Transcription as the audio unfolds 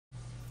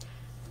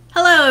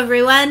Hello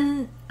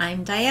everyone,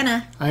 I'm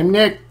Diana. I'm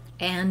Nick.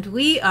 And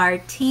we are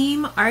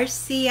Team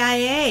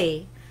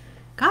RCIA.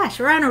 Gosh,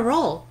 we're on a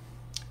roll.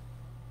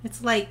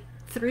 It's like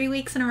 3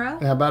 weeks in a row.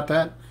 How about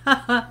that?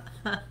 I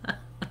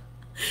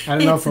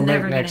don't know if we'll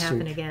make next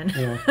week. It's never going to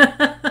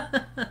happen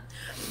again.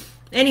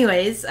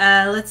 Anyways,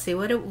 let's see.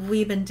 What have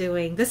we been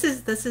doing? This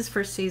is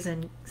for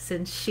Susan,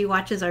 since she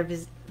watches our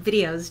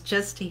videos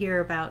just to hear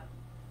about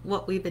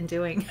what we've been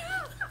doing.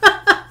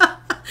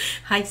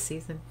 Hi,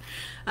 Susan.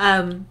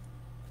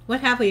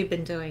 What have we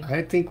been doing?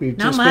 I think we've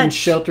just been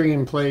sheltering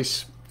in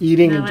place,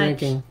 eating and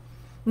drinking.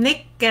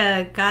 Nick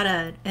got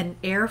an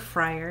air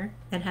fryer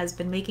and has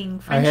been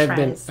making French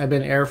fries. I've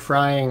been air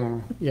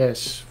frying,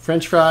 yes.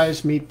 French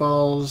fries,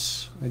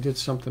 meatballs. I did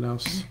something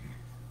else.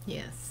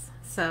 Yes.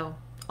 So,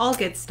 all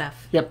good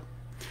stuff. Yep.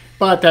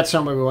 But that's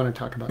not what we want to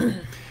talk about.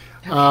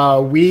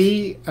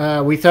 We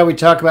thought we'd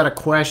talk about a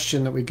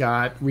question that we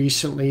got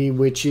recently,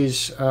 which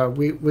is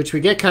which we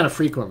get kind of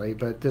frequently,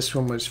 but this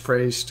one was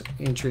phrased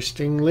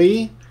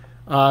interestingly.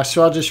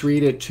 So I'll just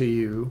read it to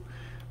you.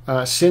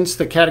 Since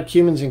the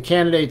catechumens and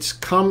candidates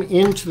come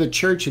into the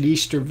church at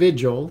Easter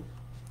Vigil,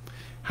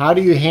 how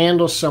do you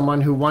handle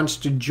someone who wants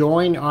to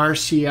join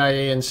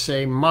RCIA and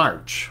say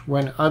March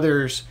when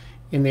others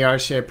in the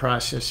RCIA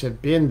process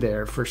have been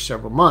there for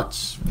several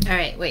months? All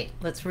right, wait.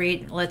 Let's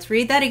read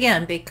that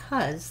again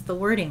because the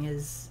wording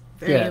is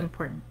very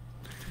important.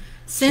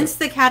 Since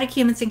the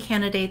catechumens and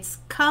candidates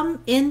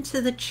come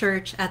into the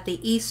church at the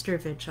Easter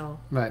Vigil,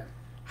 right.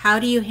 How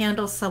do you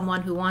handle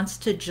someone who wants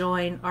to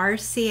join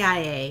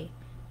RCIA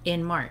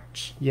in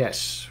March?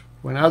 Yes,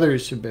 when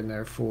others have been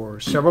there for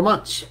several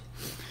months.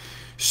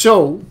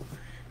 So,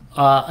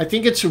 I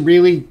think it's a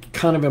really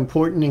kind of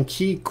important and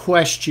key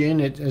question.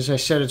 As I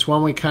said, it's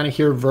one we kind of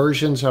hear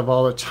versions of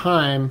all the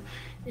time,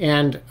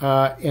 and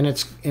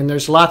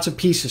there's lots of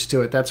pieces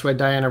to it. That's why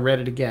Diana read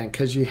it again,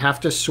 because you have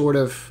to sort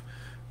of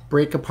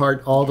break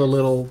apart all the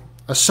little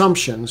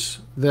assumptions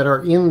that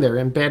are in there,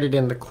 embedded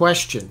in the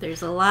question.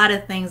 There's a lot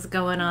of things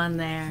going on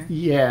there.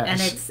 Yes.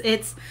 And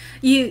it's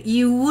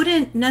you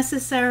wouldn't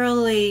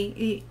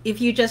necessarily,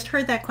 if you just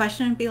heard that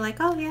question, be like,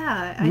 oh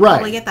yeah, I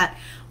totally get that.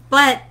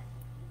 But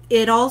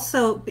it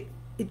also,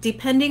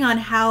 depending on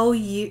how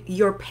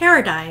your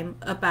paradigm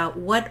about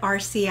what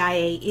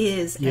RCIA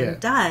is and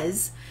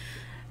does,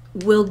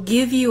 will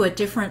give you a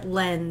different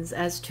lens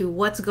as to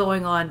what's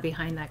going on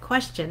behind that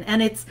question.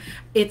 And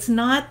it's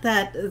not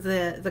that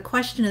the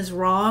question is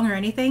wrong or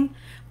anything,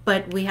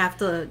 but we have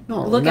to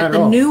look at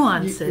the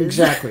nuances.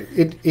 Exactly.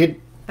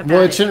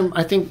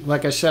 I think,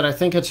 like I said, I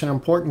think it's an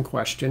important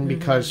question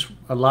because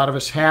a lot of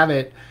us have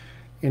it.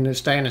 And as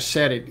Diana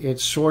said, it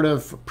sort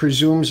of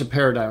presumes a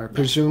paradigm. It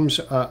presumes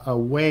a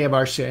way of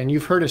RCIA. And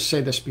you've heard us say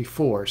this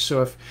before.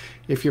 So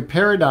if your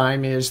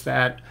paradigm is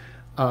that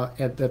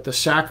the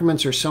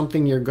sacraments are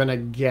something you're going to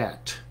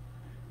get,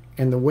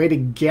 and the way to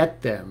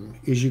get them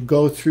is you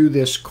go through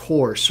this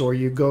course, or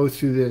you go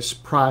through this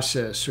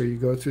process, or you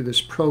go through this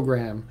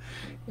program,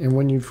 and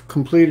when you've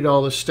completed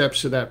all the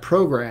steps of that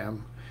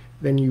program,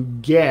 then you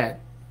get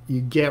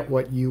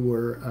what you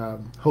were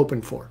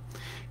hoping for,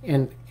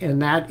 and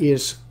that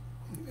is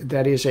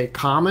a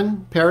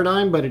common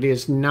paradigm, but it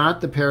is not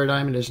the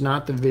paradigm. It is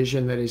not the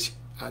vision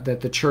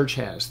that the church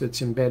has,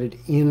 that's embedded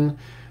in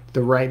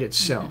the rite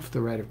itself,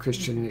 the rite of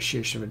Christian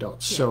initiation of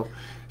adults. Yeah.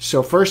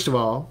 So first of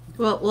all,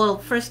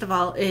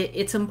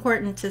 it's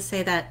important to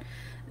say that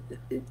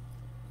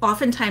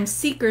oftentimes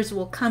seekers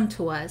will come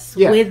to us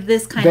with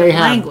this kind of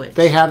language.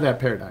 They have that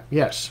paradigm,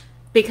 yes.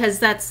 Because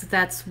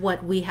that's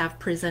what we have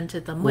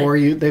presented them with. Or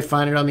they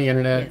find it on the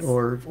internet,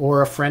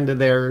 or a friend of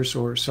theirs,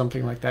 or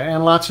something like that.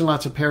 And lots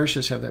of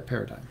parishes have that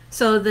paradigm.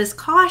 So this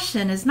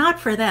caution is not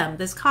for them.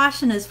 This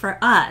caution is for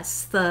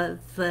us,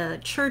 the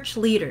church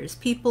leaders,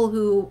 people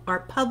who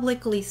are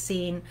publicly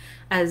seen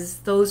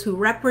as those who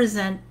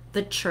represent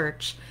the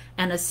church,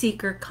 and a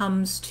seeker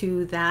comes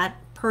to that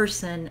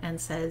person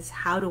and says,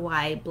 how do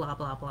I blah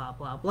blah blah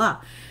blah blah.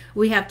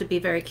 We have to be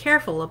very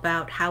careful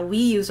about how we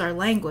use our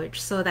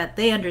language so that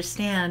they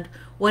understand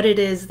what it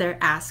is they're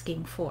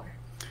asking for.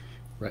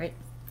 Right.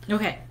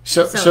 Okay.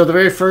 So the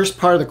very first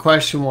part of the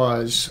question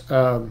was,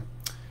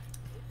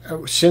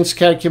 since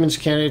catechumens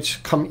candidates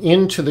come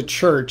into the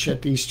church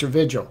at the Easter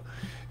Vigil.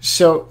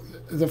 So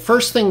the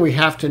first thing we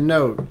have to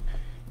note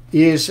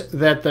is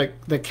that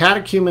the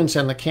catechumens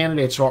and the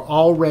candidates are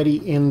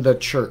already in the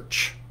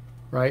church.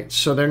 Right?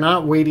 So they're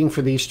not waiting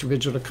for the Easter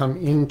Vigil to come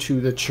into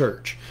the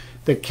church.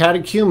 The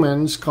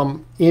catechumens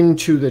come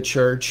into the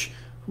church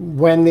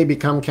when they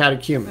become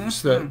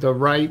catechumens. The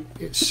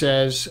rite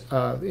says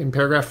in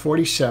paragraph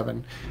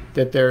 47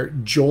 that they're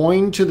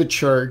joined to the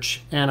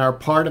church and are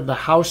part of the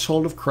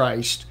household of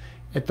Christ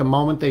at the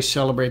moment they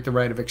celebrate the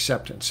rite of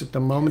acceptance, at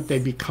the moment they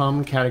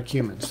become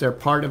catechumens. They're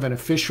part of an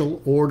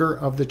official order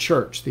of the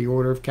church, the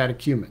order of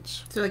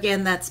catechumens. So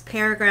again, that's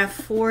paragraph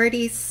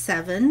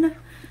 47.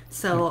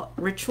 So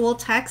ritual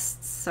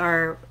texts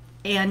are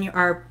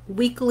our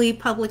weekly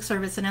public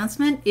service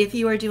announcement. If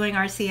you are doing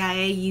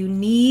RCIA, you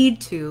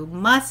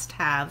must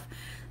have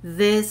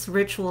this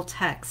ritual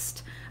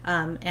text.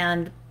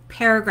 And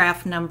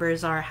paragraph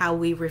numbers are how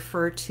we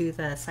refer to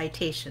the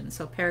citation.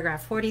 So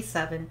paragraph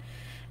 47,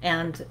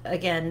 and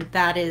again,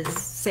 that is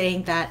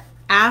saying that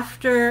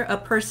after a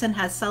person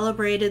has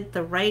celebrated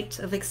the rite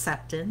of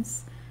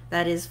acceptance,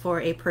 that is for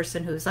a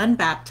person who's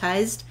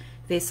unbaptized,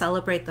 they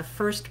celebrate the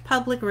first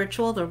public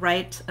ritual, the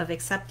rite of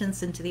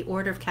acceptance into the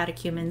order of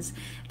catechumens.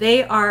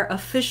 They are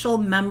official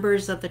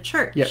members of the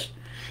church. Yeah.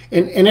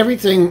 And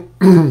everything,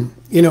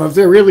 if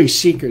they're really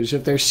seekers,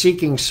 if they're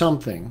seeking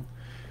something,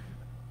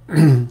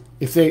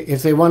 if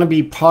they want to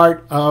be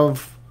part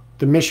of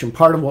the mission,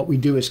 part of what we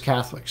do as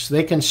Catholics,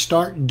 they can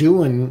start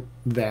doing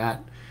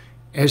that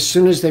as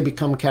soon as they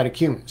become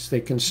catechumens.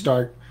 They can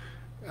start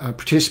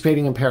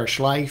participating in parish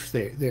life.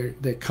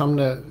 They come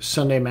to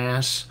Sunday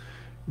Mass.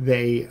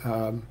 They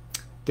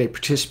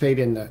participate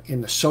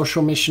in the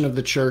social mission of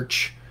the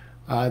church.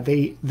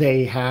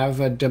 They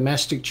have a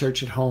domestic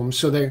church at home.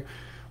 So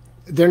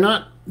they're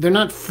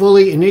not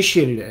fully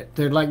initiated yet.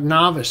 They're like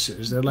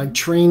novices. They're like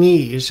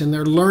trainees, and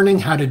they're learning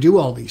how to do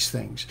all these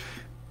things.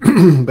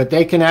 But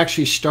they can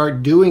actually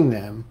start doing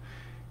them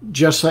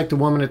just like the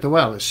woman at the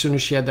well. As soon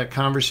as she had that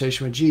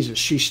conversation with Jesus,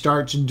 she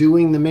starts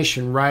doing the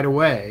mission right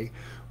away,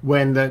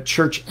 when the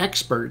church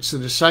experts, the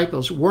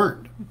disciples,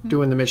 weren't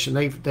doing the mission.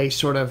 They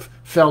sort of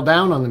fell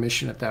down on the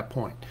mission at that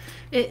point.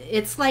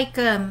 It's like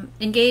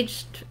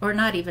engaged, or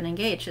not even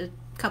engaged,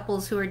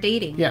 couples who are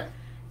dating. Yeah.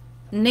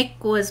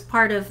 Nick was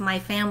part of my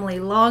family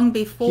long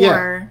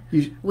before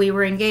we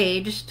were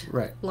engaged,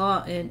 right?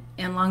 And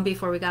long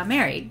before we got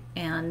married,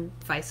 and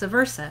vice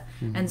versa.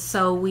 Mm-hmm. And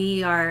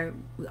so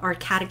our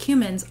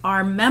catechumens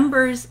are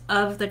members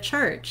of the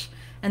church.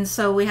 And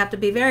so we have to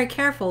be very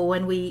careful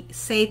when we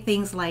say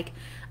things like,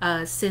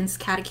 since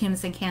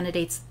catechumens and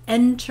candidates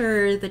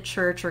enter the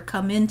church or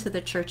come into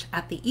the church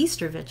at the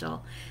Easter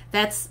Vigil.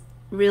 That's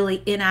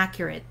really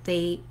inaccurate.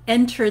 They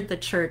entered the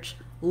church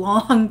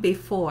long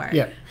before.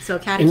 Yeah. So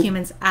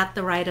catechumens at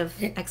the rite of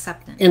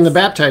acceptance. And the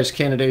baptized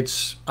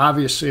candidates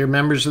obviously are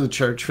members of the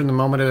church from the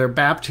moment of their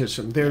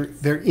baptism.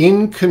 They're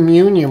in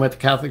communion with the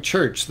Catholic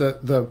Church.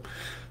 The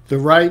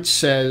rite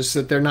says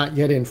that they're not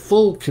yet in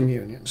full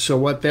communion. So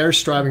what they're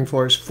striving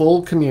for is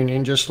full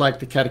communion, just like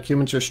the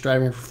catechumens are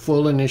striving for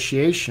full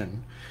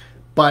initiation.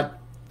 But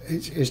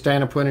as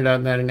Diana pointed out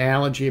in that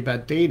analogy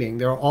about dating,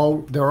 they're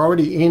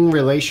already in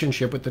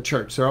relationship with the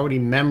church. They're already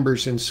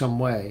members in some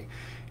way.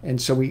 And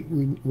so we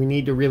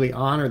need to really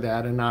honor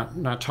that and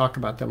not talk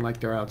about them like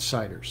they're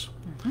outsiders.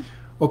 Mm-hmm.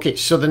 Okay,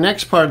 so the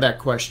next part of that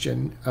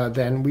question,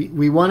 then,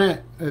 we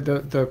want to,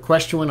 the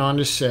question went on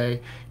to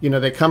say,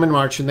 they come in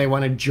March and they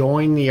want to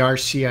join the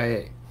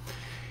RCIA.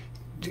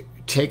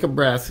 Take a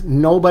breath.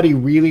 Nobody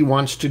really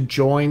wants to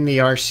join the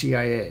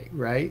RCIA,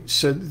 right?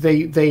 So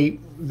they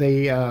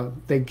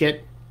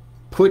get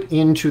put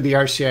into the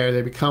RCIA,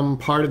 they become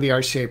part of the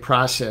RCIA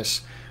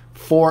process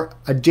for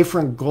a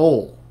different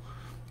goal.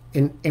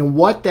 And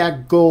what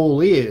that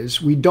goal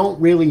is, we don't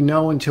really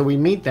know until we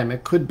meet them.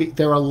 It could be,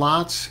 there are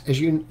lots,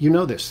 as you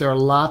know this, there are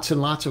lots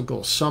and lots of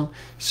goals.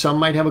 Some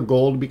might have a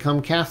goal to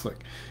become Catholic.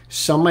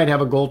 Some might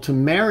have a goal to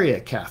marry a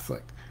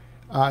Catholic.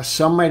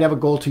 Some might have a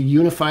goal to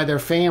unify their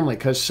family,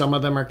 because some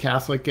of them are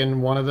Catholic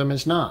and one of them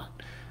is not.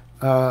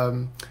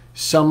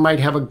 Some might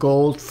have a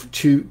goal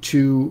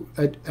to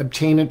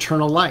obtain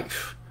eternal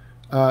life.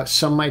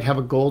 Some might have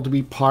a goal to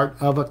be part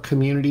of a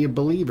community of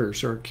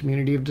believers or a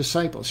community of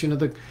disciples.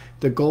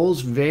 The goals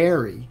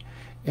vary,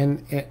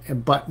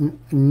 but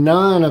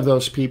none of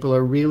those people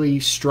are really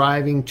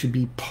striving to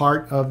be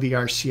part of the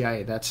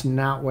RCIA. That's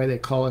not why they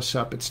call us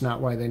up. It's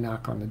not why they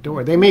knock on the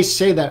door. They may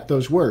say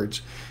those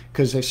words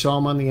because they saw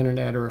them on the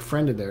internet or a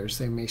friend of theirs.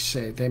 They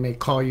may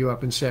call you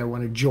up and say, I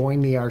want to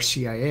join the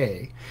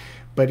RCIA.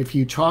 But if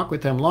you talk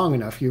with them long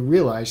enough, you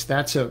realize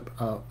that's a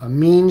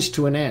means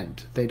to an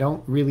end. They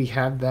don't really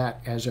have that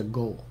as a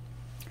goal.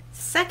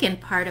 Second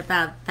part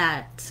about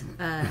that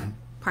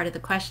part of the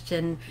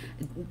question,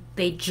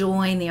 they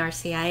join the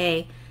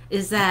RCIA,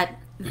 is that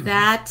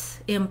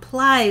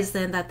implies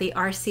then that the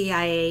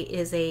RCIA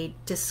is a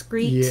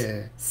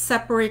discrete,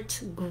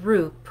 separate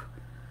group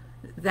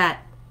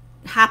that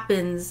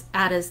happens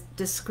at a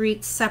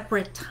discrete,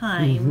 separate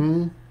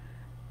time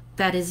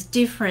that is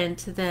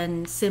different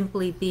than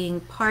simply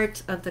being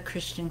part of the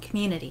Christian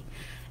community.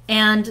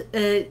 And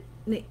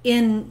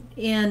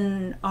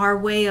in our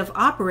way of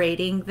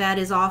operating, that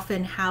is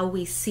often how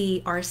we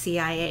see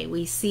RCIA.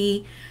 We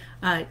see,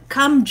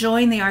 come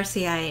join the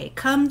RCIA,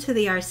 come to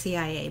the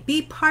RCIA,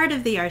 be part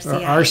of the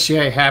RCIA. Or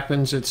RCIA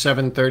happens at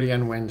 7:30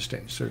 on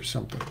Wednesdays or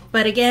something.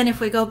 But again,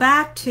 if we go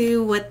back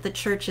to what the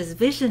church's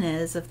vision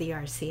is of the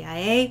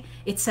RCIA,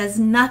 it says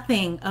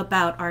nothing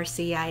about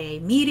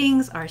RCIA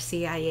meetings,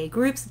 RCIA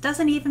groups. It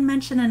doesn't even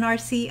mention an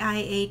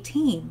RCIA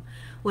team.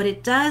 What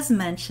it does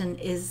mention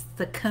is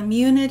the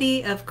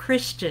community of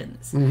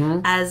Christians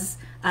as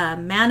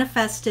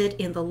manifested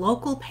in the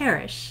local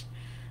parish.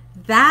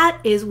 That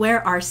is where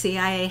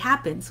RCIA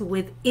happens,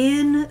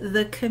 within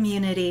the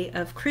community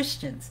of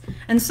Christians.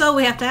 And so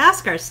we have to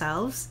ask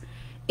ourselves,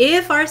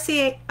 if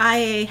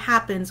RCIA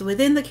happens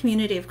within the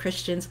community of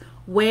Christians,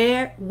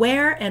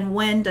 where and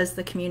when does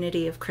the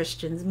community of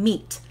Christians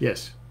meet?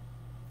 Yes.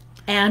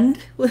 And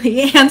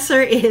the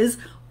answer is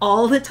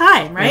all the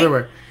time, right?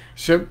 Everywhere.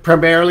 So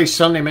primarily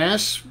Sunday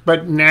Mass,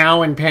 but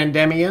now in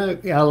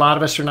pandemia, a lot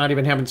of us are not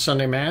even having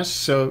Sunday Mass.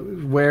 So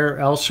where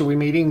else are we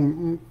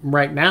meeting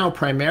right now?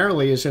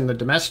 Primarily is in the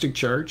domestic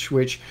church,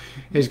 which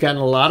has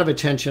gotten a lot of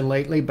attention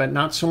lately, but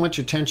not so much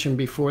attention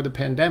before the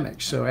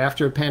pandemic. So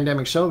after the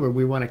pandemic's over,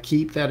 we want to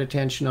keep that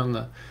attention on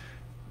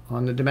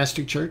the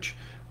domestic church.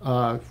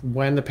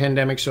 When the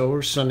pandemic's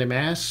over, Sunday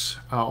Mass,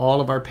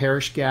 all of our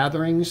parish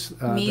gatherings.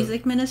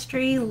 Music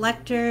ministry,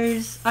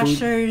 lectors,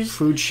 ushers.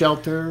 Food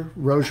shelter,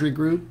 rosary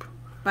group.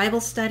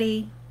 Bible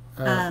study.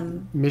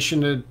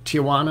 Mission to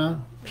Tijuana.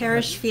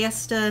 Parish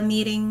fiesta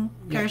meeting,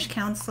 parish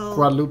council.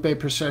 Guadalupe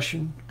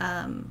procession.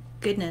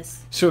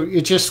 Goodness. So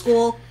it just...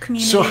 School,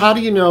 community. So how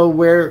do you know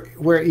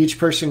where each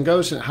person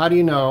goes, and how do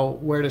you know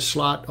where to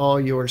slot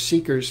all your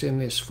seekers in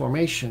this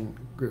formation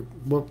group?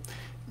 Well,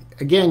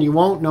 again, you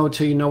won't know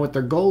until you know what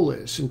their goal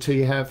is, until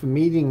you have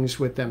meetings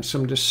with them,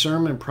 some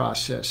discernment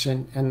process,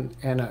 and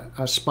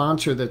a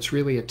sponsor that's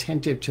really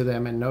attentive to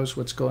them and knows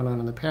what's going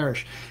on in the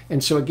parish.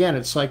 And so again,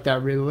 it's like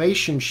that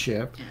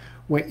relationship.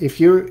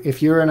 If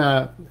you're in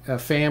a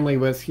family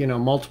with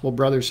multiple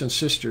brothers and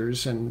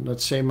sisters, and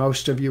let's say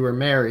most of you are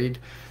married,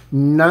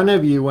 none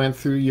of you went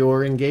through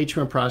your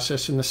engagement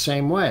process in the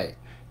same way.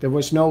 There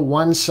was no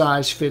one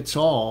size fits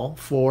all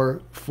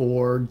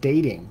for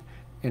dating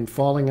and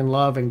falling in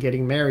love and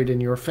getting married in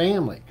your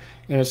family.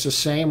 And it's the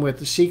same with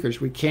the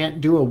seekers. We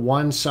can't do a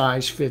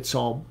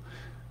one-size-fits-all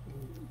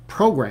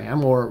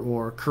program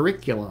or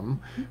curriculum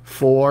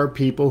for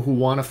people who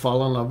want to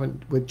fall in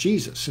love with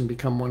Jesus and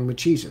become one with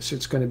Jesus.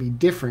 It's going to be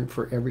different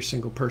for every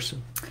single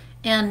person.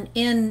 And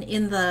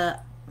in the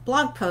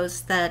blog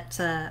post that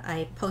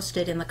I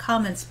posted in the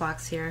comments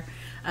box here,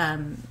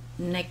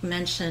 Nick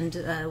mentioned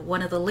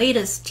one of the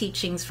latest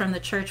teachings from the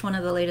church, one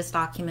of the latest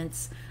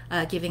documents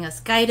giving us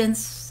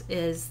guidance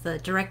is the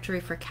Directory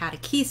for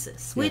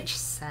Catechesis, which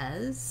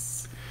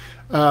says...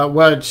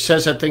 well, it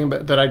says that thing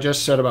that I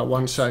just said about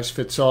one size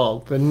fits all.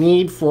 The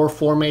need for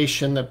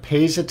formation that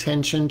pays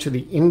attention to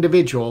the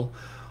individual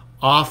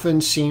often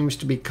seems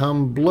to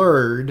become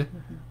blurred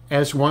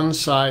as one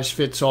size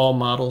fits all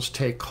models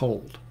take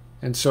hold.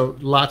 And so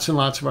lots and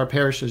lots of our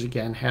parishes,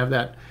 again, have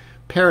that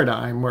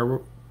paradigm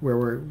where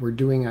we're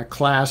doing a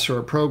class or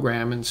a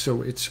program, and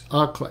so it's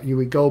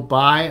we go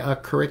buy a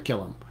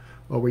curriculum,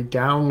 or we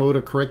download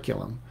a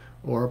curriculum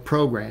or a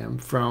program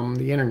from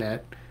the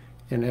internet,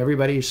 and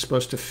everybody is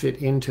supposed to fit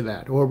into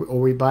that. Or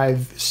we buy a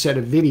set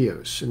of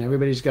videos, and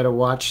everybody's got to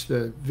watch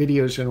the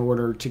videos in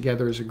order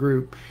together as a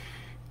group.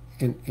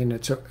 And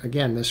it's,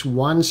 again, this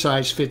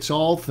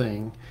one-size-fits-all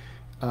thing,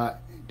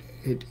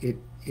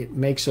 it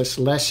makes us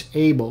less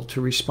able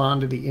to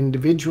respond to the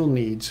individual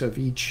needs of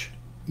each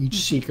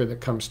seeker that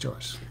comes to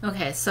us.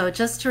 Okay, so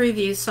just to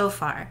review so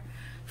far.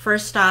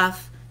 First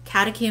off,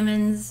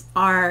 catechumens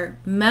are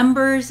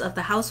members of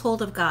the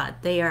household of God.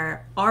 They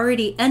are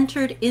already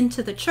entered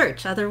into the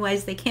church.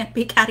 Otherwise, they can't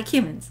be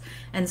catechumens.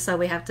 And so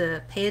we have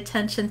to pay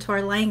attention to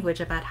our language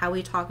about how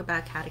we talk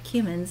about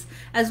catechumens,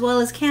 as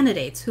well as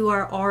candidates who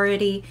are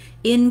already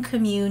in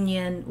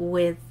communion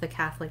with the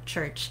Catholic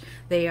Church.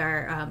 They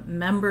are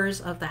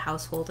members of the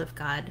household of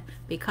God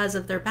because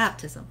of their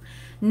baptism.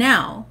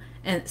 Now,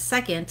 and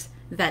second,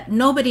 that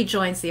nobody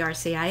joins the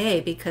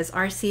RCIA, because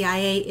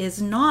RCIA is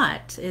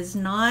not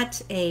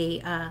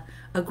a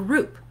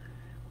group.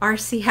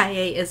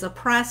 RCIA is a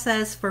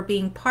process for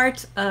being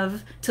part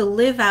of, to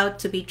live out,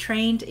 to be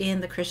trained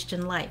in the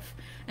Christian life.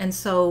 And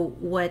so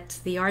what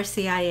the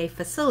RCIA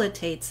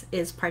facilitates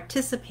is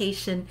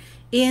participation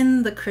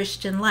in the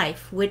Christian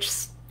life, which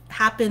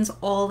happens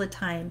all the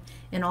time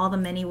in all the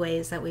many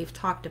ways that we've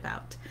talked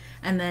about.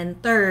 And then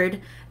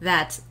third,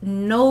 that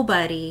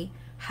nobody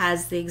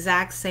has the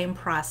exact same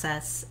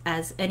process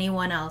as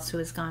anyone else who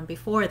has gone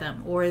before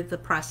them, or the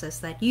process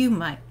that you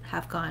might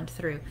have gone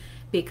through,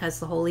 because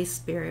the Holy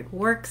Spirit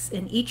works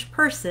in each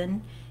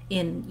person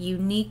in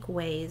unique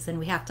ways, and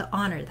we have to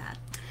honor that.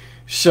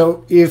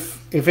 So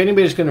if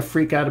anybody's going to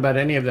freak out about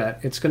any of that,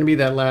 it's going to be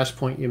that last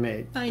point you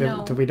made. I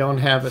know. That we don't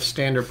have a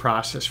standard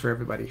process for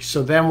everybody.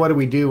 So then what do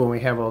we do when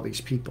we have all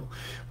these people?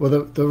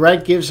 Well, the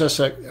Rite gives us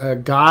a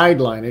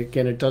guideline.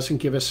 Again, it doesn't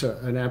give us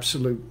an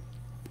absolute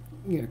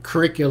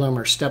curriculum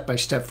or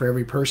step-by-step for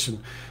every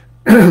person,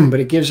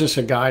 but it gives us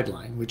a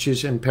guideline, which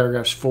is in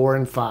paragraphs 4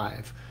 and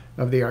 5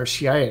 of the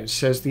RCIA. It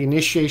says the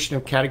initiation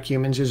of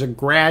catechumens is a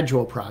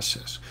gradual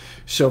process.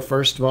 So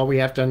first of all, we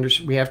have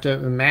to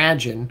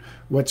imagine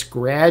what's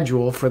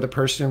gradual for the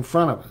person in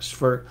front of us.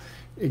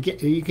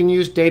 You can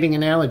use dating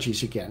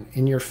analogies again.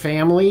 In your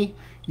family,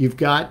 you've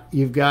got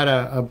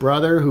a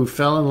brother who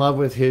fell in love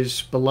with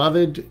his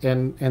beloved,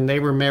 and they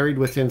were married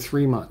within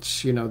 3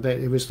 months.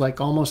 It was like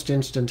almost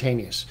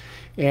instantaneous.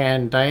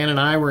 And Diane and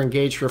I were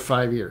engaged for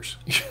 5 years.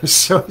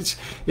 So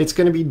it's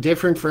going to be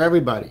different for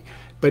everybody.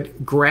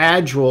 But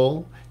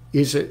gradual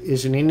is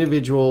an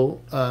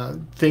individual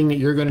thing that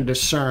you're going to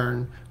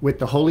discern with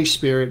the Holy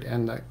Spirit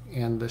and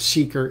the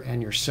seeker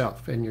and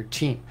yourself and your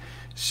team.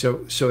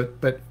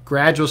 But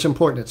gradual is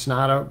important. It's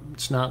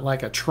not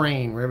like a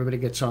train where everybody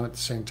gets on at the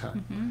same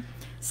time. Mm-hmm.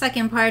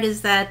 Second part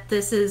is that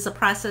this is a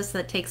process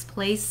that takes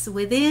place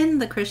within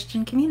the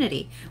Christian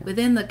community,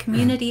 within the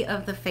community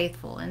of the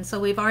faithful. And so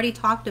we've already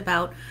talked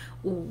about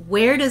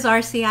where does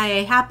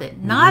RCIA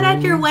happen? Not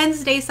at your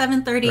Wednesday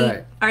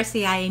 7:30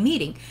 RCIA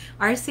meeting.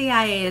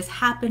 RCIA is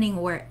happening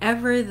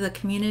wherever the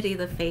community of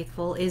the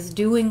faithful is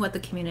doing what the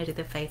community of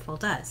the faithful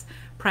does.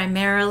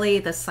 Primarily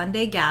the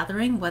Sunday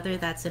gathering, whether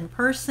that's in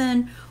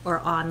person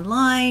or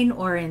online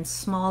or in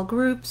small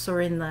groups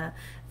or in the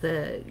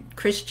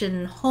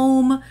Christian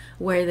home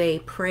where they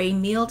pray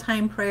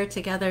mealtime prayer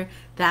together.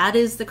 That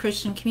is the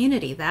Christian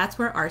community. That's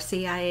where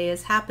RCIA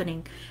is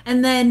happening.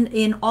 And then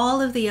in all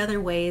of the other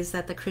ways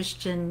that the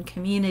Christian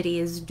community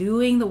is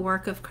doing the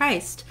work of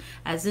Christ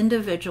as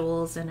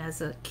individuals and as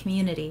a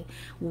community,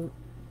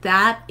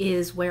 that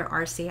is where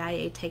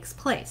RCIA takes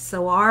place.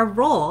 So our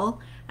role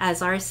as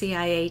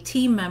RCIA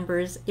team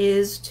members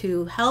is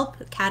to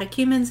help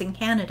catechumens and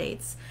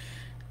candidates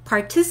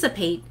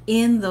participate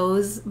in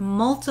those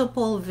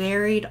multiple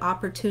varied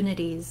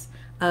opportunities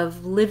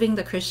of living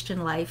the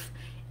Christian life,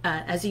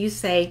 as you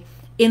say,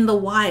 in the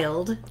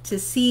wild, to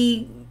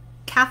see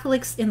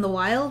Catholics in the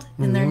wild,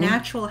 in their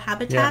natural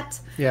habitat,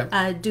 doing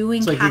Catholic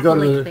things. It's like you go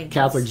to the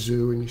Catholic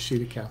zoo and you see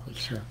the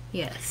Catholics.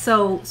 Yeah.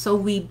 So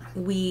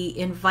we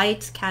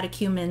invite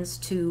catechumens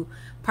to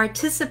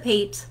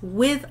participate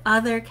with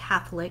other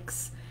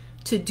Catholics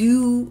to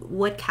do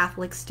what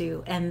Catholics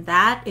do, and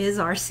that is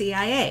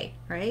RCIA,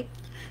 right?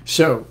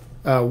 So,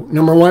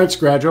 number one, it's a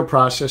gradual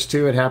process.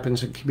 Two, it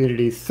happens in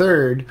community.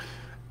 Third,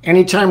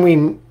 anytime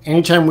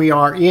we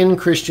are in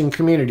Christian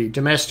community,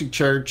 domestic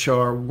church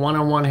or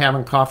one-on-one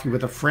having coffee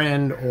with a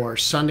friend or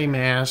Sunday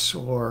Mass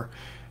or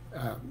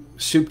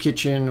soup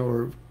kitchen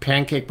or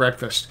pancake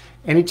breakfast,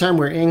 anytime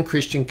we're in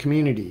Christian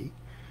community,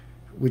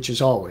 which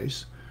is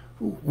always,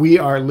 we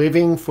are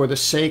living for the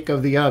sake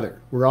of the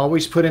other. We're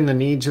always putting the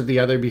needs of the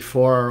other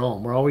before our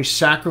own. We're always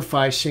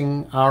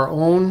sacrificing our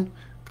own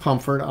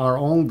comfort, our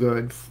own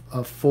good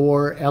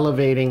for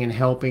elevating and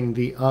helping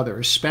the other,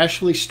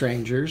 especially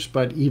strangers,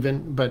 but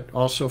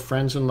also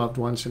friends and loved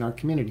ones in our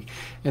community.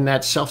 And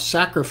that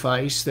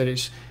self-sacrifice that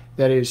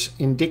is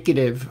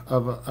indicative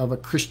of a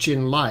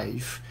Christian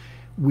life,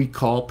 we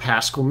call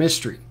Paschal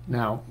mystery.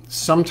 Now,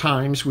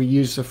 sometimes we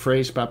use the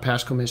phrase about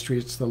Paschal mystery,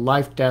 it's the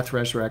life, death,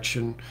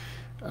 resurrection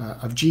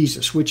of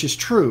Jesus, which is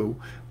true,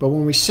 but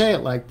when we say it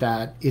like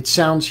that, it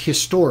sounds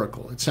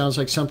historical. It sounds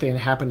like something that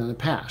happened in the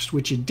past,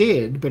 which it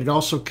did, but it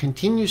also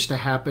continues to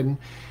happen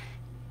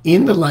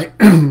in the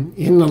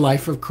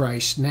life of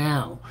Christ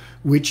now,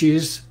 which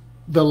is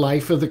the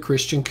life of the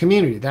Christian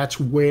community. That's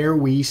where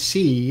we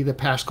see the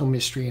Paschal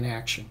mystery in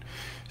action.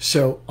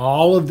 So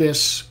all of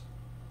this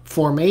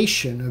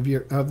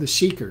formation of the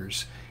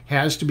seekers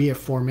has to be a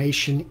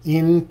formation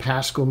in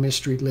Paschal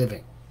mystery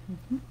living.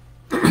 Mm-hmm.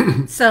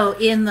 So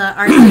in the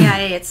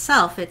RCIA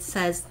itself, it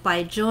says,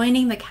 by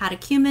joining the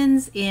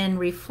catechumens in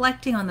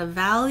reflecting on the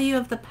value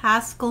of the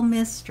Paschal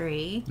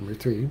mystery, number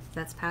 3,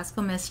 that's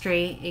Paschal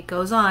mystery, it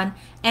goes on,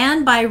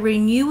 and by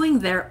renewing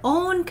their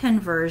own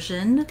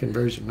conversion,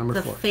 number 4,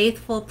 the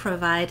faithful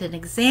provide an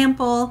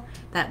example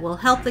that will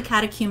help the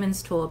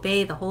catechumens to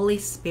obey the Holy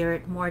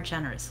Spirit more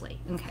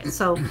generously. Okay,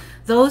 so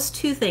those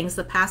two things,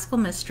 the Paschal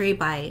mystery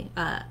by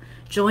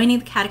joining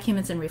the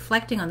catechumens and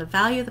reflecting on the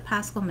value of the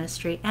Paschal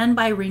mystery, and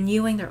by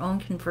renewing their own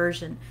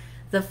conversion,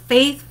 the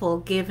faithful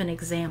give an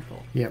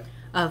example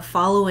of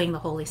following the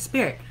Holy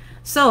Spirit.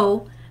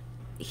 So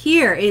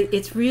here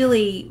it's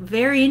really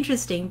very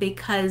interesting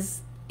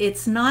because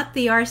it's not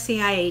the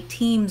RCIA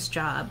team's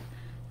job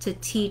to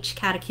teach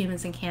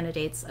catechumens and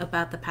candidates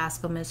about the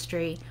Paschal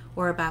mystery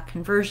or about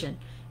conversion.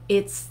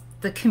 It's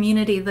the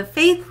community, the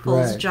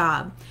faithful's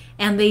job.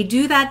 And they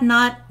do that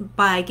not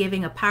by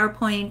giving a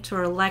PowerPoint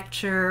or a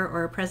lecture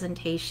or a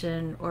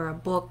presentation or a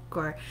book,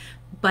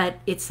 but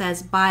it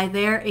says by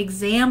their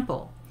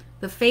example.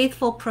 The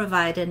faithful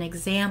provide an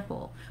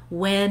example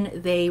when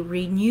they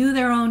renew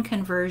their own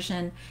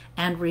conversion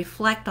and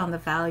reflect on the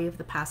value of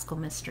the Paschal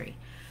mystery.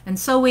 And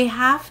so we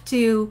have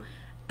to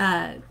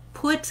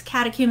put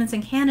catechumens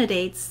and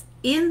candidates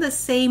in the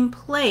same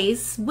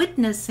place,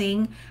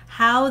 witnessing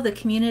how the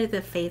community of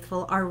the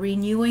faithful are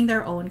renewing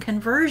their own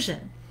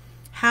conversion.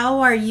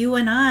 How are you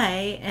and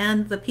I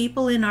and the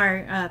people in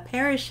our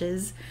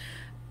parishes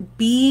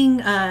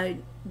being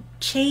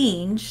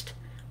changed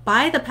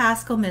by the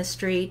Paschal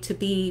mystery to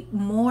be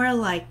more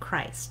like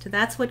Christ?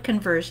 That's what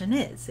conversion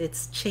is.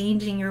 It's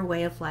changing your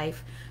way of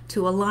life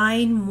to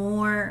align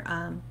more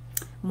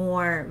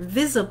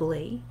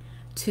visibly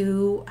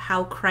to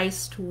how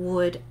Christ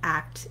would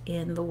act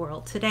in the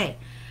world today.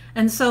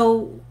 And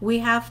so we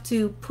have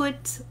to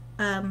put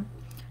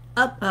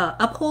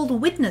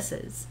uphold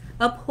witnesses,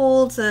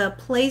 uphold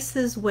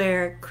places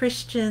where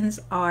Christians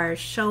are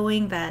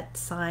showing that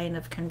sign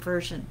of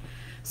conversion.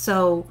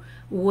 So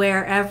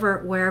wherever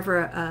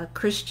a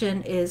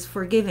Christian is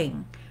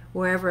forgiving,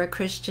 wherever a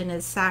Christian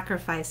is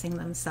sacrificing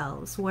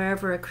themselves,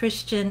 wherever a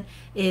Christian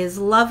is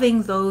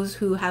loving those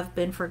who have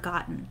been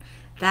forgotten,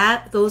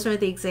 those are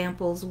the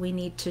examples we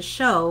need to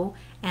show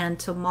and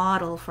to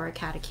model for our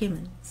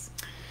catechumens.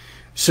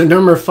 So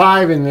number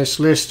 5 in this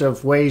list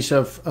of ways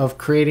of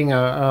creating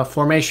a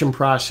formation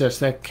process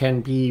that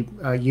can be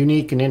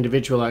unique and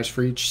individualized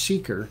for each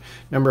seeker.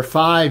 Number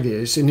 5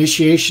 is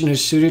initiation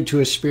is suited to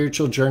a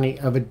spiritual journey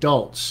of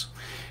adults.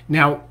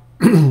 Now,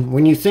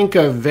 when you think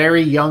of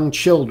very young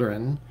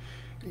children,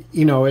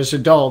 as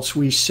adults,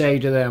 we say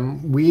to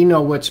them, we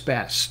know what's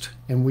best.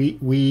 And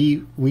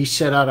we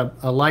set out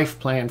a life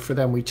plan for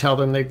them. We tell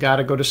them they've got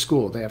to go to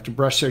school. They have to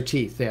brush their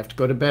teeth. They have to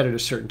go to bed at a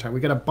certain time. We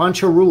got a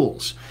bunch of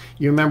rules.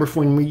 You remember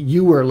when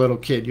you were a little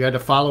kid, you had to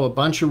follow a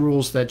bunch of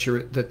rules that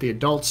the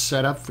adults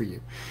set up for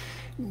you.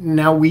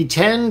 Now, we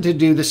tend to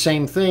do the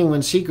same thing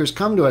when seekers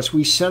come to us.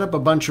 We set up a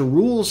bunch of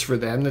rules for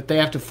them that they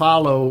have to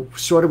follow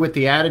sort of with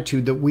the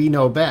attitude that we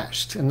know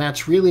best. And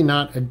that's really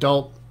not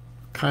adult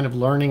kind of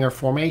learning or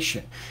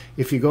formation.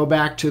 If you go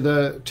back to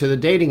the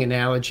dating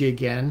analogy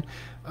again,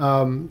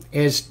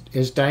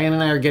 as Diane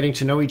and I are getting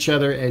to know each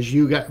other, as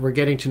we're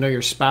getting to know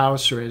your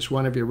spouse, or as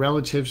one of your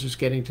relatives is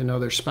getting to know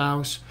their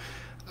spouse,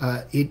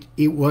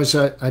 it was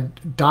a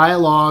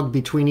dialogue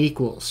between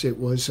equals. It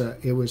was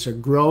a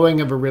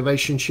growing of a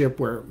relationship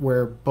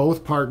where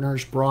both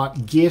partners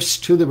brought gifts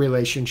to the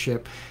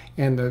relationship,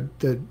 and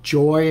the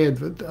joy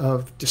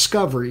of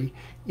discovery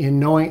in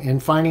knowing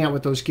and finding out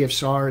what those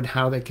gifts are and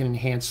how they can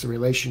enhance the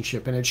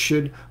relationship. And it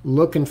should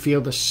look and feel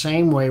the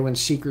same way when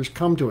seekers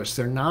come to us.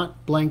 They're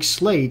not blank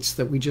slates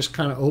that we just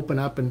kind of open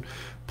up and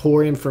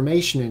pour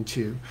information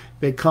into.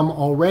 They come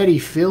already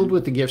filled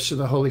with the gifts of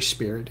the Holy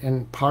Spirit,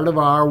 and part of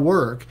our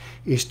work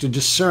is to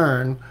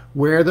discern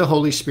where the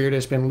Holy Spirit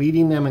has been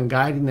leading them and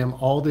guiding them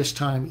all this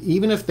time,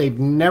 even if they've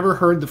never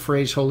heard the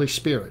phrase Holy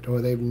Spirit,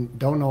 or they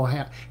don't know,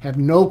 have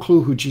no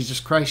clue who Jesus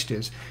Christ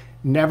is.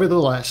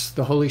 Nevertheless,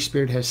 the Holy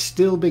Spirit has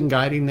still been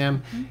guiding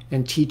them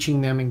and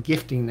teaching them and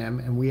gifting them,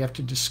 and we have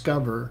to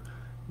discover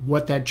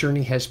what that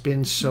journey has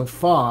been so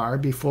far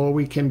before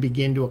we can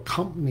begin to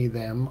accompany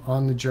them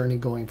on the journey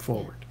going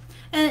forward.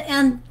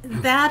 And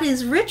that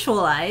is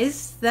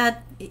ritualized,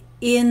 that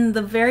in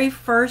the very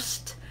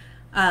first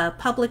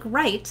public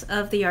rite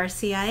of the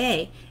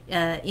RCIA,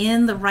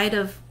 in the rite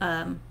of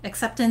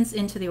acceptance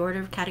into the Order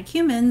of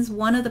Catechumens,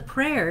 one of the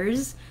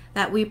prayers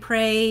that we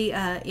pray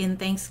in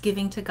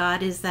thanksgiving to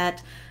God is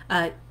that,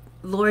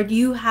 Lord,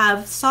 you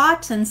have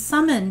sought and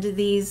summoned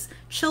these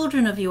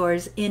children of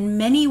yours in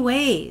many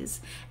ways,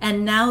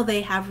 and now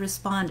they have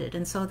responded.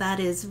 And so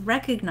that is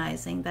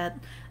recognizing that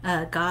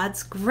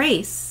God's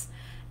grace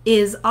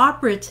is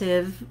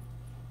operative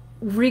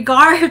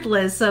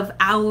regardless of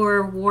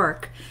our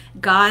work.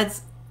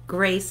 God's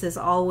grace is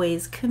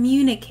always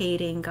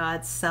communicating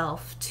God's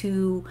self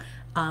to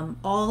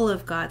all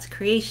of God's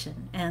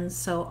creation. And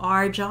so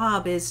our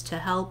job is to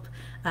help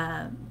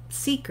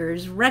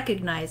seekers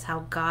recognize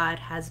how God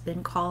has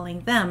been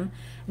calling them,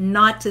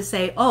 not to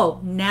say, oh,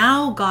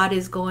 now God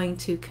is going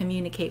to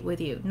communicate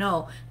with you.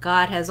 No,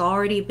 God has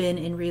already been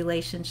in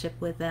relationship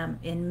with them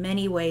in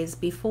many ways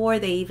before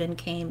they even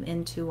came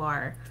into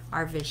our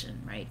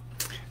vision, right?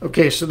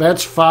 Okay, so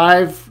that's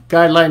 5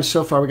 guidelines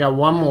so far. We got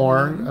one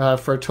more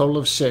for a total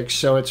of 6.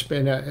 So it's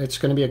going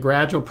to be a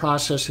gradual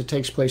process that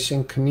takes place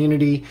in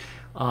community.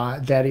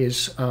 That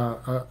is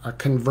a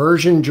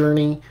conversion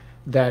journey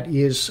that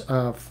is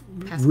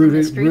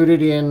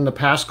rooted in the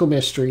Paschal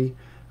Mystery,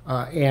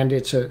 and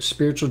it's a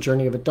spiritual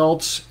journey of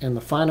adults. And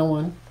the final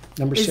one,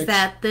 number 6, is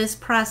that this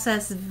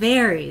process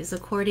varies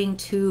according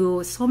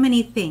to so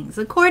many things,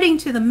 according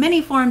to the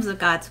many forms of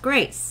God's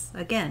grace.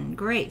 Again,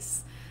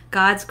 grace.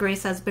 God's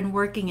grace has been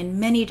working in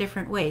many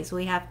different ways.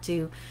 We have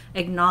to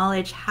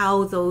acknowledge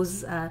how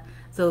those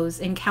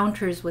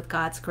encounters with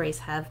God's grace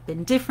have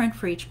been different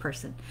for each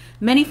person.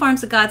 Many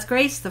forms of God's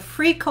grace, the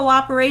free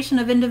cooperation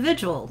of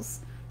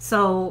individuals.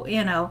 So,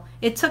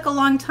 it took a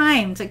long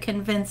time to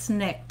convince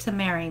Nick to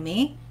marry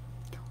me.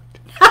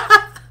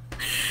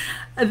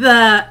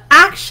 The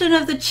action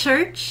of the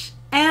church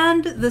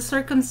and the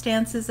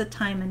circumstances of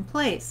time and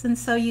place. And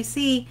so you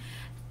see,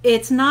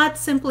 it's not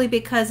simply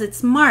because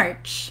it's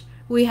March,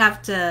 we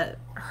have to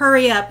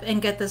hurry up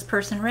and get this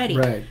person ready.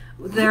 Right.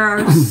 There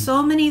are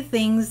so many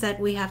things that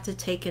we have to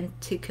take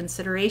into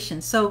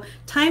consideration. So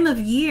time of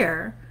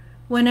year,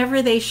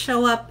 whenever they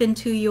show up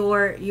into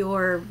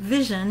your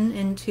vision,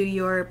 into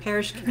your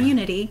parish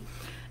community,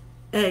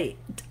 it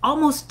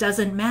almost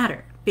doesn't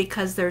matter,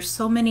 because there's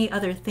so many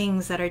other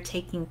things that are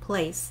taking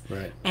place.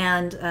 Right.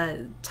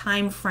 And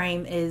time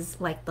frame is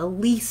like the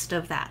least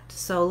of that.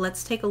 So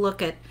let's take a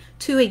look at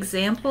 2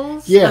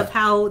 examples of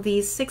how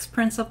these 6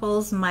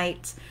 principles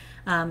might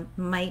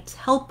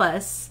help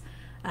us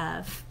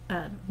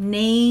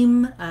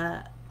name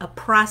a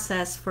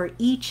process for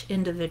each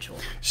individual.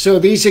 So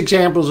these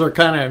examples are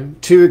kind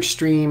of 2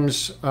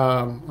 extremes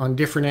on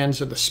different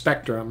ends of the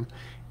spectrum,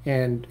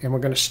 and we're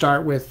going to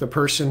start with the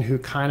person who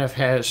kind of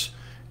has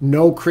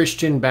no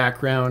Christian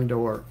background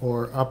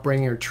or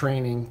upbringing or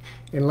training,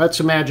 and let's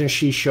imagine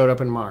she showed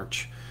up in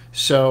March.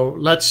 So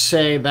let's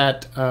say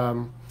that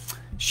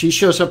she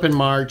shows up in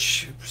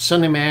March,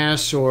 Sunday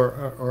Mass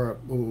or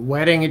a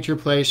wedding at your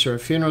place or a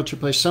funeral at your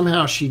place.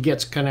 Somehow she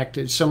gets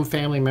connected. Some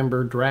family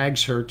member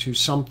drags her to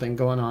something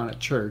going on at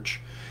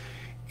church.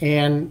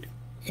 And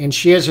and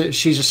she's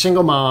a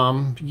single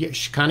mom.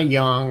 She's kind of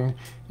young,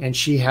 and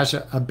she has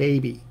a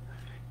baby,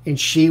 and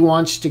she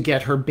wants to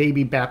get her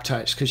baby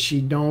baptized because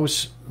she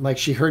knows, like,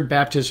 she heard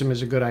baptism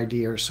is a good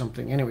idea or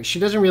something. Anyway, she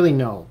doesn't really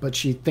know, but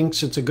she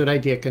thinks it's a good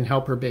idea, it can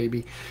help her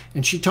baby,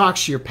 and she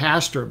talks to your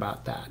pastor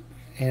about that.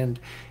 And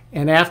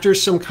after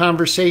some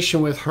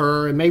conversation with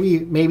her, and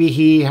maybe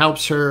he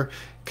helps her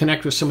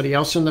connect with somebody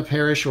else in the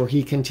parish, or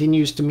he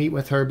continues to meet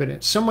with her, but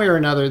in some way or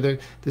another,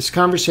 this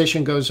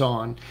conversation goes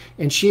on,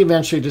 and she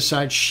eventually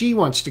decides she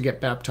wants to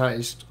get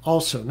baptized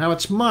also. Now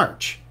it's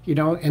March,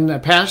 and the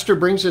pastor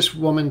brings this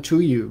woman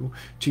to your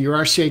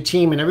RCIA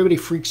team, and everybody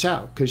freaks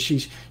out because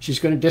she's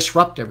going to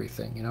disrupt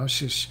everything,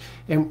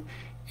 and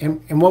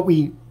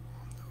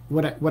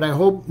what I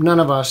hope none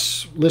of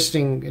us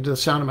listening to the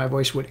sound of my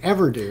voice would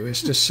ever do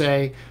is to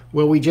say,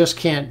 well, we just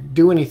can't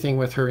do anything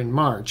with her in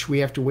March. We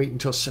have to wait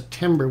until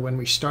September when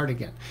we start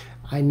again.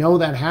 I know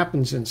that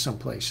happens in some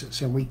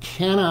places, and we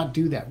cannot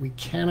do that. We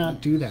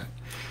cannot do that.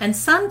 And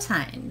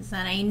sometimes,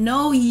 and I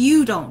know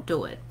you don't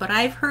do it, but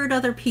I've heard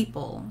other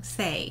people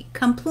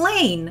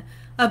complain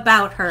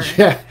about her.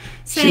 Yeah,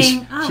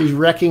 saying, she's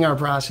wrecking our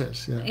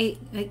process. Yeah.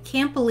 I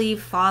can't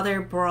believe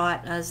Father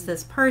brought us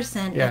this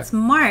person. Yeah. It's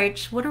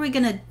March. What are we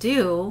going to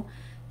do?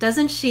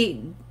 Doesn't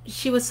she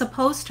was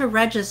supposed to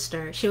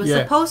register. She was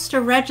supposed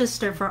to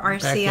register for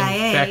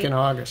RCIA. Back in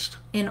August.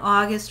 In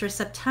August or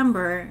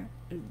September.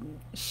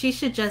 She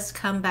should just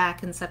come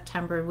back in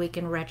September and we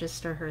can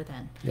register her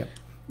then. Yep.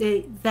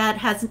 That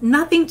has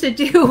nothing to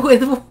do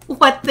with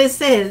what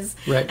this is.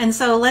 Right. And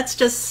so let's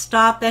just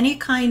stop any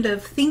kind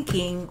of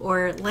thinking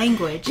or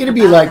language. It'd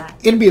be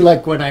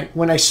like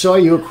when I saw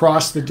you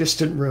across the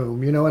distant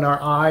room, and our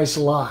eyes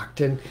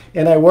locked, and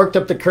I worked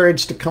up the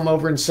courage to come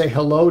over and say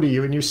hello to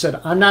you, and you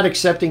said, "I'm not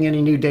accepting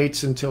any new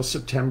dates until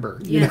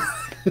September." Yes.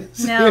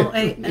 No,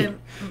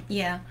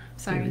 yeah.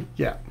 Sorry.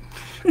 Yeah.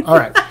 All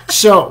right.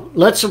 So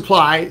let's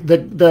apply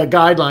the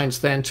guidelines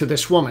then to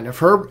this woman.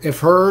 If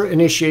her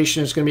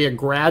initiation is going to be a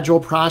gradual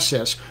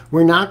process,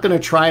 we're not going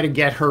to try to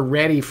get her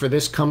ready for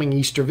this coming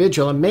Easter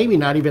Vigil, and maybe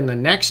not even the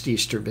next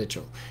Easter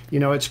Vigil.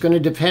 It's going to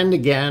depend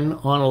again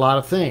on a lot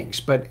of things,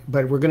 but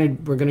we're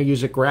going to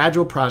use a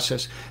gradual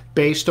process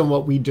based on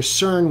what we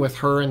discern with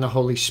her and the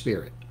Holy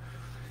Spirit.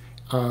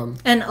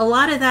 And a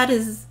lot of that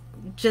is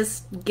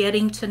just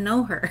getting to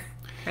know her.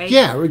 Right?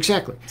 Yeah,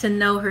 exactly. To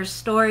know her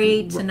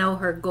story, to know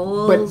her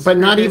goals, but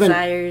not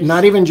desires.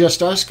 Not even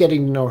just us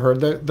getting to know her.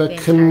 The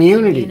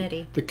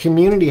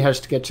community has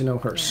to get to know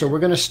her. Yeah. So we're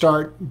going to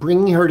start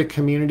bringing her to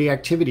community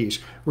activities.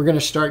 We're going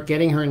to start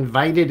getting her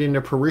invited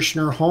into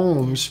parishioner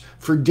homes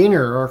for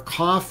dinner or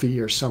coffee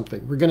or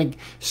something. We're going to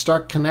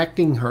start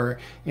connecting her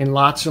in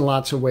lots and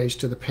lots of ways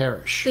to the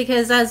parish.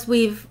 Because as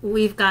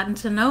we've gotten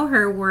to know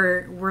her,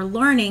 we're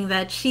learning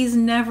that she's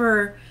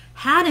never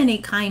had any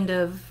kind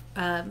of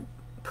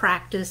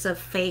practice of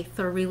faith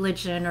or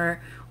religion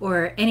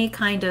or any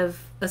kind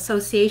of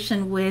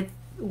association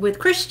with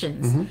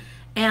Christians. Mm-hmm.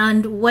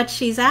 And what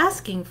she's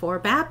asking for,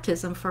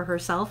 baptism for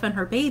herself and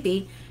her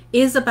baby,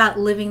 is about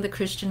living the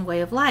Christian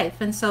way of life.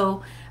 And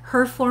so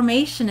her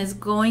formation is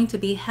going to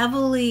be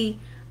heavily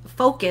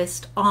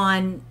focused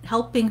on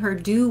helping her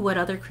do what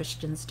other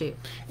Christians do.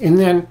 And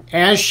then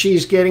as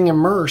she's getting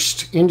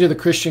immersed into the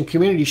Christian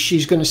community,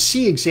 she's going to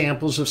see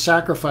examples of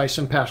sacrifice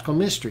and paschal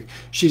mystery.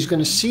 She's going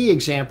to see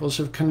examples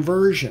of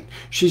conversion.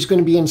 She's going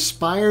to be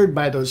inspired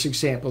by those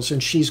examples,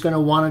 and she's going to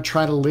want to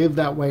try to live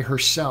that way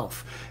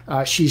herself.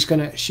 She's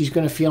going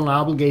to feel an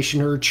obligation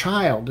to her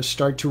child to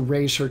start to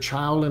raise her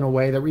child in a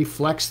way that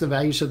reflects the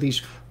values of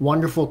these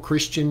wonderful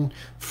Christian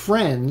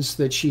friends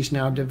that she's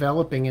now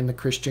developing in the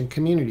Christian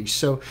community.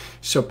 So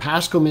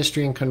paschal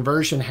mystery and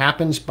conversion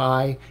happens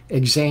by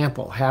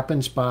example,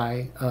 happens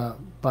by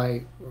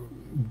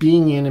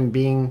being in and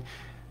being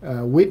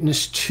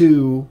witnessed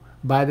to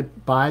by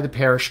the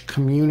parish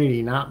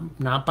community,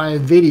 not by a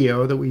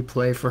video that we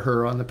play for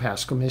her on the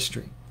paschal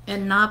mystery.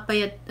 And not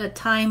by a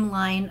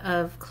timeline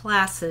of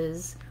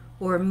classes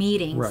or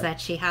meetings right. that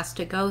she has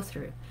to go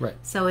through. Right.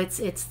 So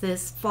it's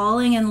this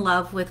falling in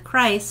love with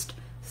Christ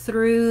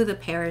through the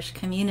parish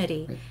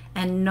community. Right.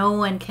 And no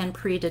one can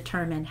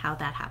predetermine how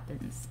that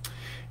happens.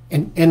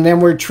 And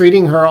then we're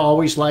treating her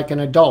always like an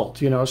adult,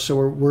 so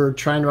we're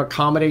trying to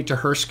accommodate to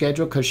her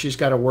schedule because she's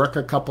got to work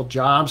a couple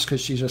jobs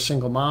because she's a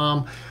single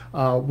mom.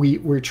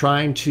 We're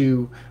trying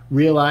to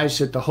realize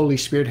that the Holy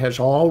Spirit has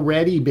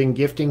already been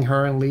gifting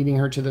her and leading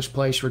her to this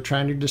place. We're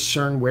trying to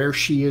discern where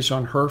she is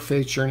on her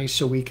faith journey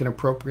so we can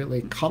appropriately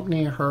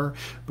accompany her,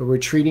 but we're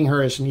treating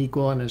her as an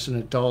equal and as an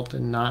adult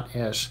and not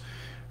as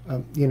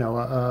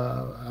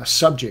a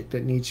subject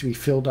that needs to be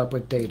filled up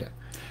with data.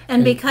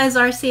 And because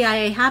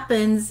RCIA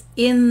happens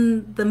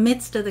in the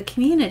midst of the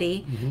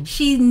community, mm-hmm.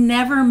 she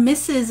never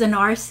misses an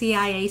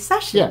RCIA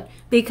session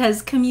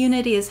because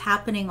community is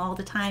happening all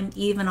the time,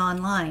 even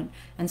online.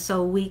 And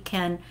so we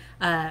can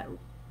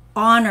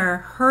honor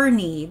her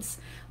needs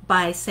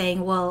by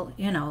saying, well,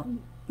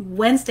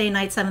 Wednesday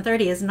night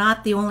 7:30 is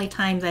not the only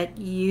time that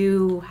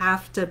you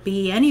have to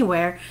be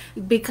anywhere,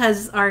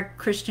 because our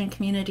Christian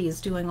community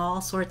is doing all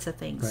sorts of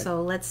things. Right.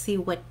 So let's see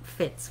what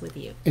fits with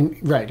you.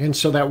 And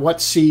so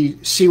that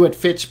see what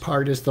fits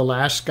part is the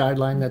last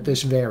guideline that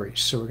this varies.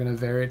 So we're going to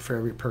vary it for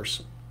every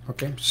person.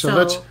 Okay. So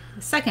let's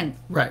second.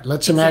 Right.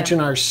 Let's imagine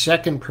our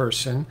second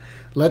person.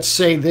 Let's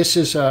say this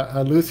is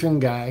a Lutheran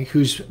guy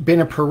who's been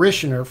a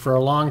parishioner for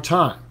a long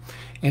time,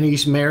 and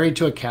he's married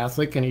to a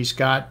Catholic, and he's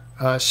got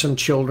some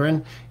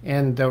children,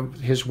 and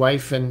his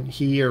wife and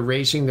he are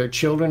raising their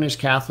children as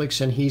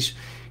Catholics, and he's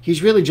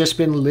really just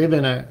been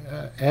living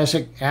as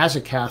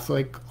a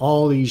Catholic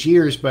all these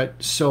years,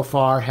 but so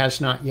far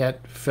has not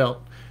yet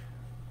felt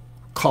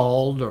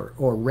called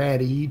or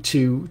ready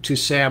to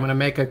say, I'm going to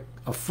make a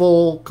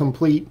full,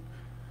 complete,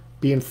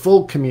 be in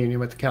full communion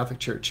with the Catholic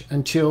Church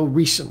until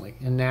recently.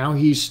 And now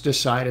he's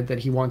decided that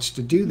he wants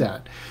to do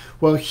that.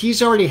 Well,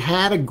 he's already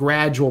had a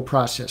gradual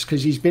process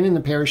because he's been in the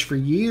parish for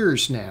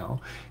years now.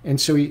 And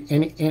so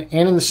and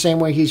in the same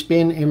way, he's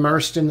been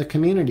immersed in the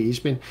community. He's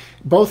been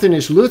both in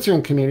his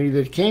Lutheran community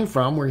that he came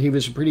from, where he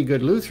was a pretty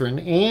good Lutheran,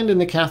 and in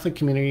the Catholic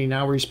community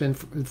now, where he's been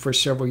for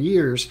several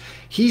years.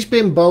 He's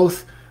been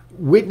both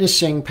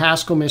witnessing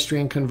Paschal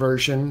mystery and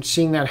conversion,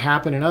 seeing that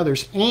happen in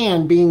others,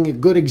 and being a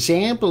good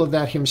example of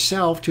that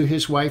himself to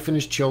his wife and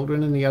his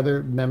children and the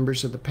other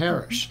members of the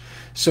parish.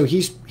 So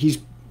he's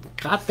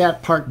got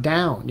that part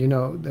down,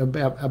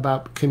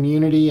 about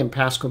community and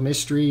Paschal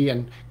mystery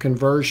and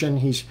conversion.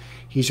 He's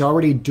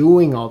already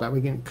doing all that.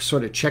 We can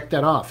sort of check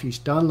that off. He's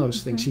done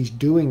those things. He's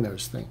doing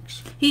those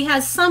things. He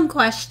has some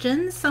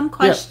questions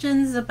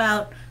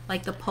about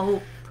like the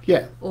Pope.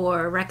 Yeah.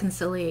 Or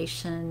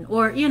reconciliation,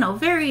 or,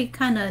 very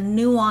kind of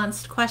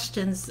nuanced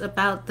questions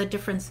about the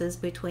differences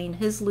between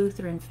his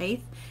Lutheran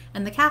faith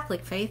and the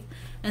Catholic faith.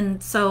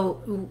 And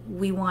so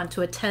we want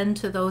to attend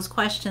to those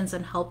questions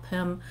and help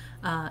him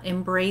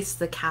embrace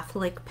the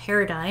Catholic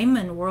paradigm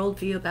and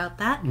worldview about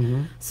that.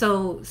 Mm-hmm.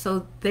 So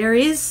there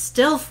is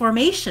still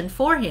formation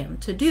for him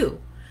to do,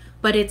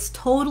 but it's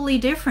totally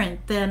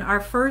different than our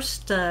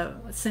first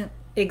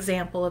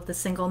example of the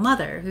single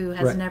mother who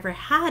has never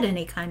had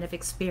any kind of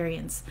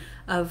experience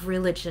of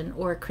religion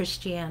or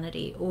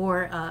Christianity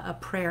or a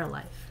prayer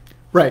life.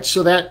 Right,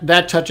 so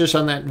that touches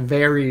on that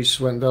varies,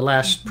 when the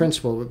last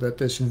principle, that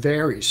this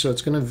varies. So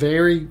it's going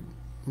to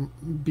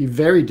be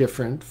very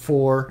different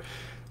for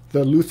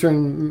the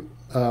Lutheran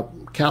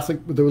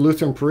Catholic, the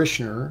Lutheran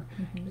parishioner.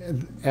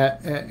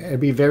 It'd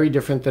be very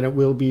different than it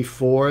will be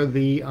for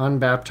the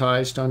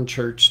unbaptized,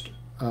 unchurched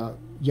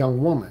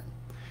young woman.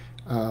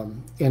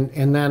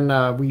 And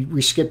then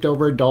we skipped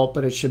over adult,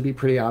 but it should be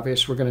pretty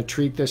obvious. We're going to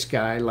treat this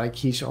guy like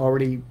he's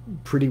already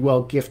pretty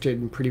well gifted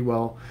and pretty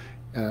well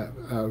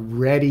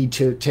ready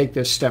to take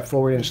this step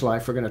forward in his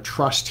life. We're going to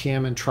trust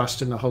him and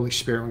trust in the Holy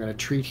Spirit. We're going to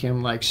treat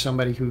him like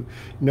somebody who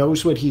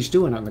knows what he's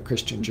doing on the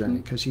Christian journey,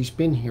 because he's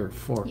been here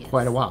for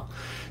quite a while.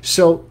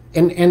 So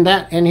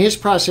and his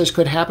process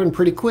could happen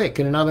pretty quick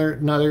in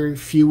another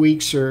few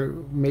weeks or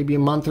maybe a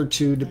month or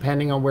two,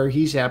 depending on where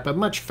he's at, but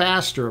much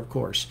faster, of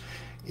course.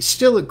 It's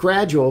still a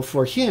gradual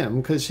for him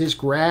because his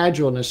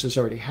gradualness has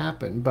already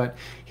happened, but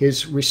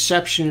his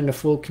reception into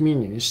full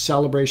communion, his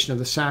celebration of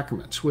the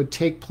sacraments, would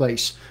take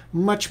place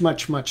much,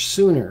 much, much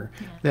sooner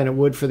than it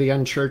would for the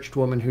unchurched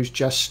woman who's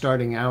just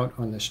starting out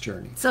on this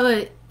journey.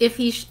 So if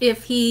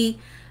he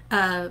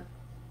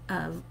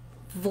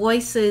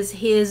voices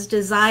his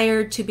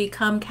desire to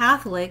become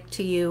Catholic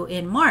to you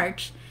in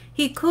March,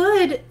 he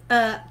could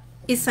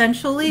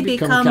essentially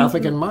become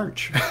Catholic in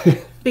March.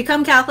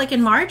 Become Catholic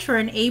in March or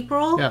in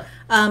April. Yeah.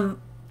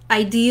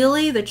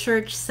 Ideally, the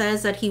church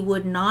says that he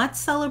would not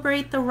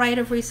celebrate the rite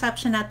of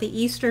reception at the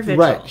Easter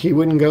Vigil. Right. He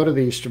wouldn't go to the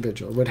Easter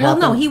Vigil.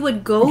 No, he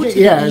would go to the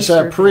Easter as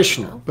a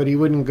parishioner, Vigil. But he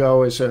wouldn't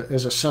go as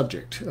a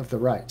subject of the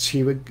rites.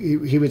 He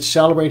would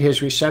celebrate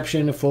his reception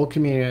into full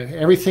communion,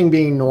 everything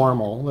being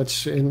normal.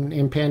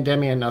 In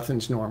pandemia,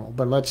 nothing's normal.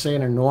 But let's say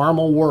in a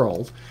normal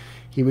world,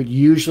 he would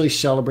usually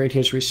celebrate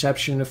his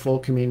reception into full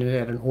communion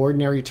at an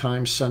ordinary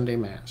time Sunday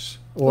Mass.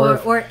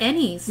 Or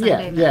any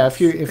Sunday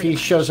Mass. Yeah. If he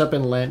shows up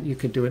in Lent, you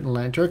could do it in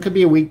Lent, or it could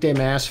be a weekday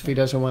Mass if he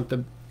doesn't want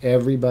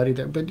everybody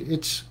there. But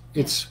the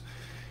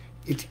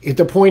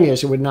point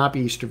is, it would not be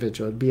Easter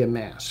Vigil; it'd be a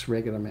Mass,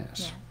 regular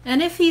Mass. Yeah.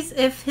 And if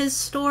his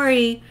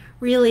story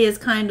really is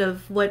kind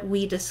of what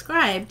we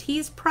described,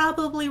 he's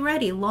probably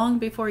ready long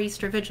before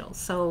Easter Vigil.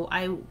 So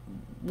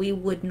we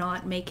would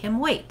not make him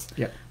wait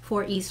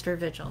for Easter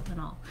Vigil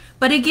and all.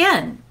 But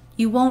again,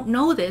 you won't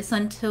know this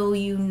until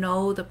you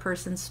know the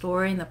person's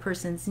story and the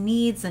person's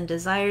needs and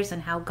desires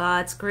and how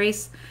God's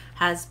grace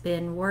has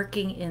been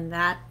working in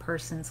that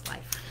person's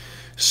life.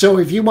 So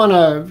if you want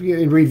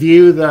to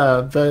review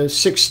the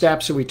 6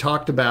 steps that we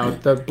talked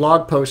about, the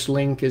blog post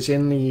link is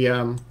in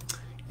the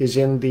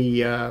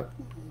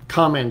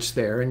comments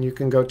there, and you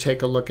can go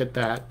take a look at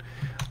that.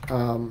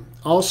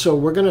 Also,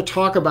 we're going to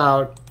talk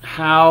about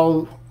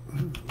how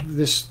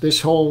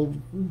this whole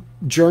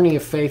journey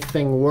of faith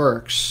thing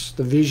works,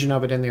 the vision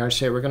of it in the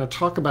RCIA. We're going to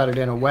talk about it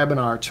in a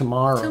webinar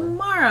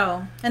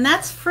tomorrow. And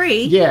that's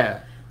free. Yeah.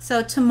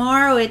 So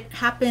tomorrow it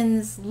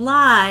happens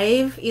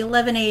live,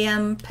 11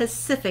 a.m.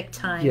 Pacific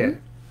time. Yeah,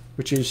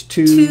 which is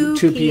 2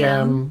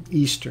 p.m.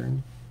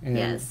 Eastern. And,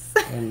 yes.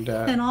 And,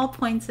 and all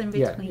points in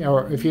between. Yeah,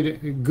 or if you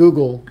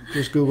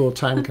just Google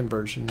time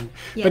conversion.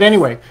 Yes. But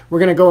anyway, we're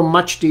going to go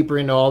much deeper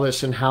into all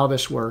this and how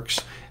this works.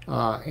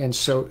 And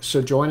so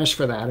join us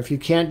for that. If you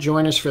can't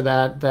join us for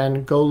that,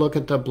 then go look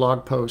at the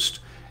blog post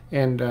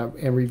and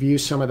review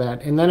some of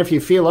that. And then if you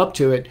feel up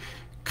to it,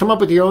 come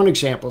up with your own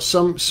examples,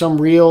 some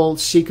real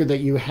seeker that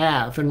you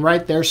have, and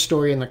write their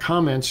story in the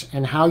comments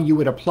and how you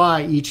would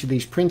apply each of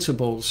these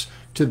principles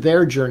to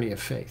their journey of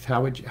faith.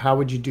 How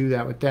would you do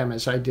that with them,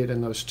 as I did in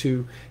those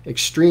two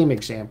extreme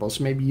examples?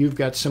 Maybe you've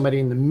got somebody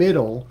in the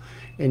middle,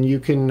 and you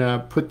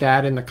can put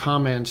that in the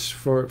comments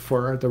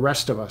for the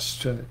rest of us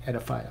to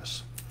edify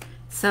us.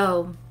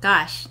 So,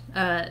 gosh,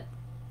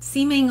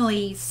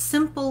 seemingly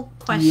simple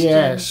question.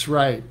 Yes,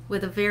 right.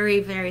 With a very,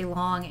 very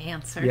long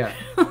answer. Yeah,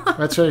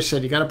 that's what I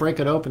said. You got to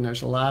break it open.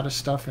 There's a lot of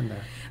stuff in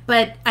there.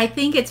 But I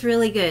think it's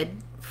really good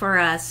for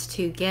us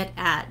to get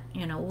at,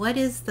 what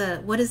is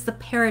the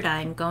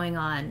paradigm going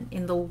on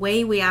in the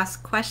way we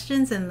ask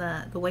questions and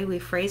the way we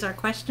phrase our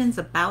questions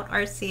about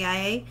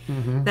RCIA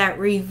that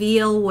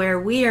reveal where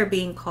we are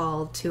being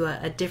called to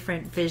a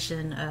different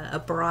vision,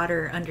 a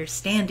broader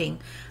understanding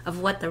of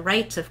what the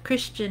rites of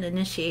Christian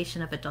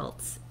initiation of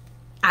adults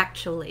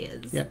actually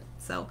is. Yeah.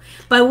 So,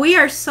 but we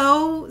are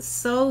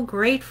so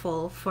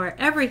grateful for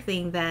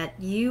everything that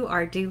you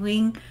are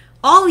doing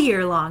all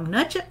year long,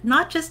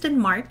 not just in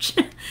March,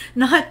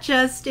 not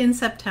just in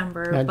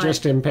September, not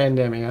just in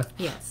pandemia.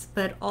 Yes,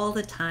 but all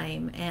the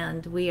time,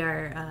 and we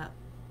are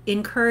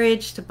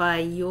encouraged by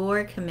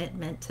your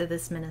commitment to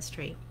this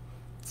ministry.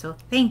 So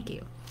thank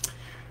you.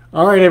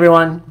 All right,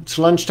 everyone, it's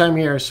lunchtime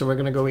here, so we're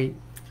going to go eat.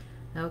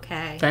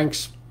 Okay.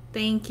 Thanks.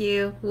 Thank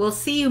you. We'll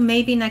see you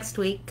maybe next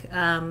week.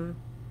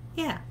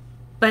 Yeah,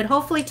 but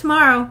hopefully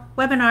tomorrow,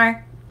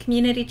 webinar,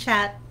 community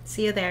chat.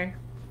 See you there.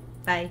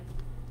 Bye.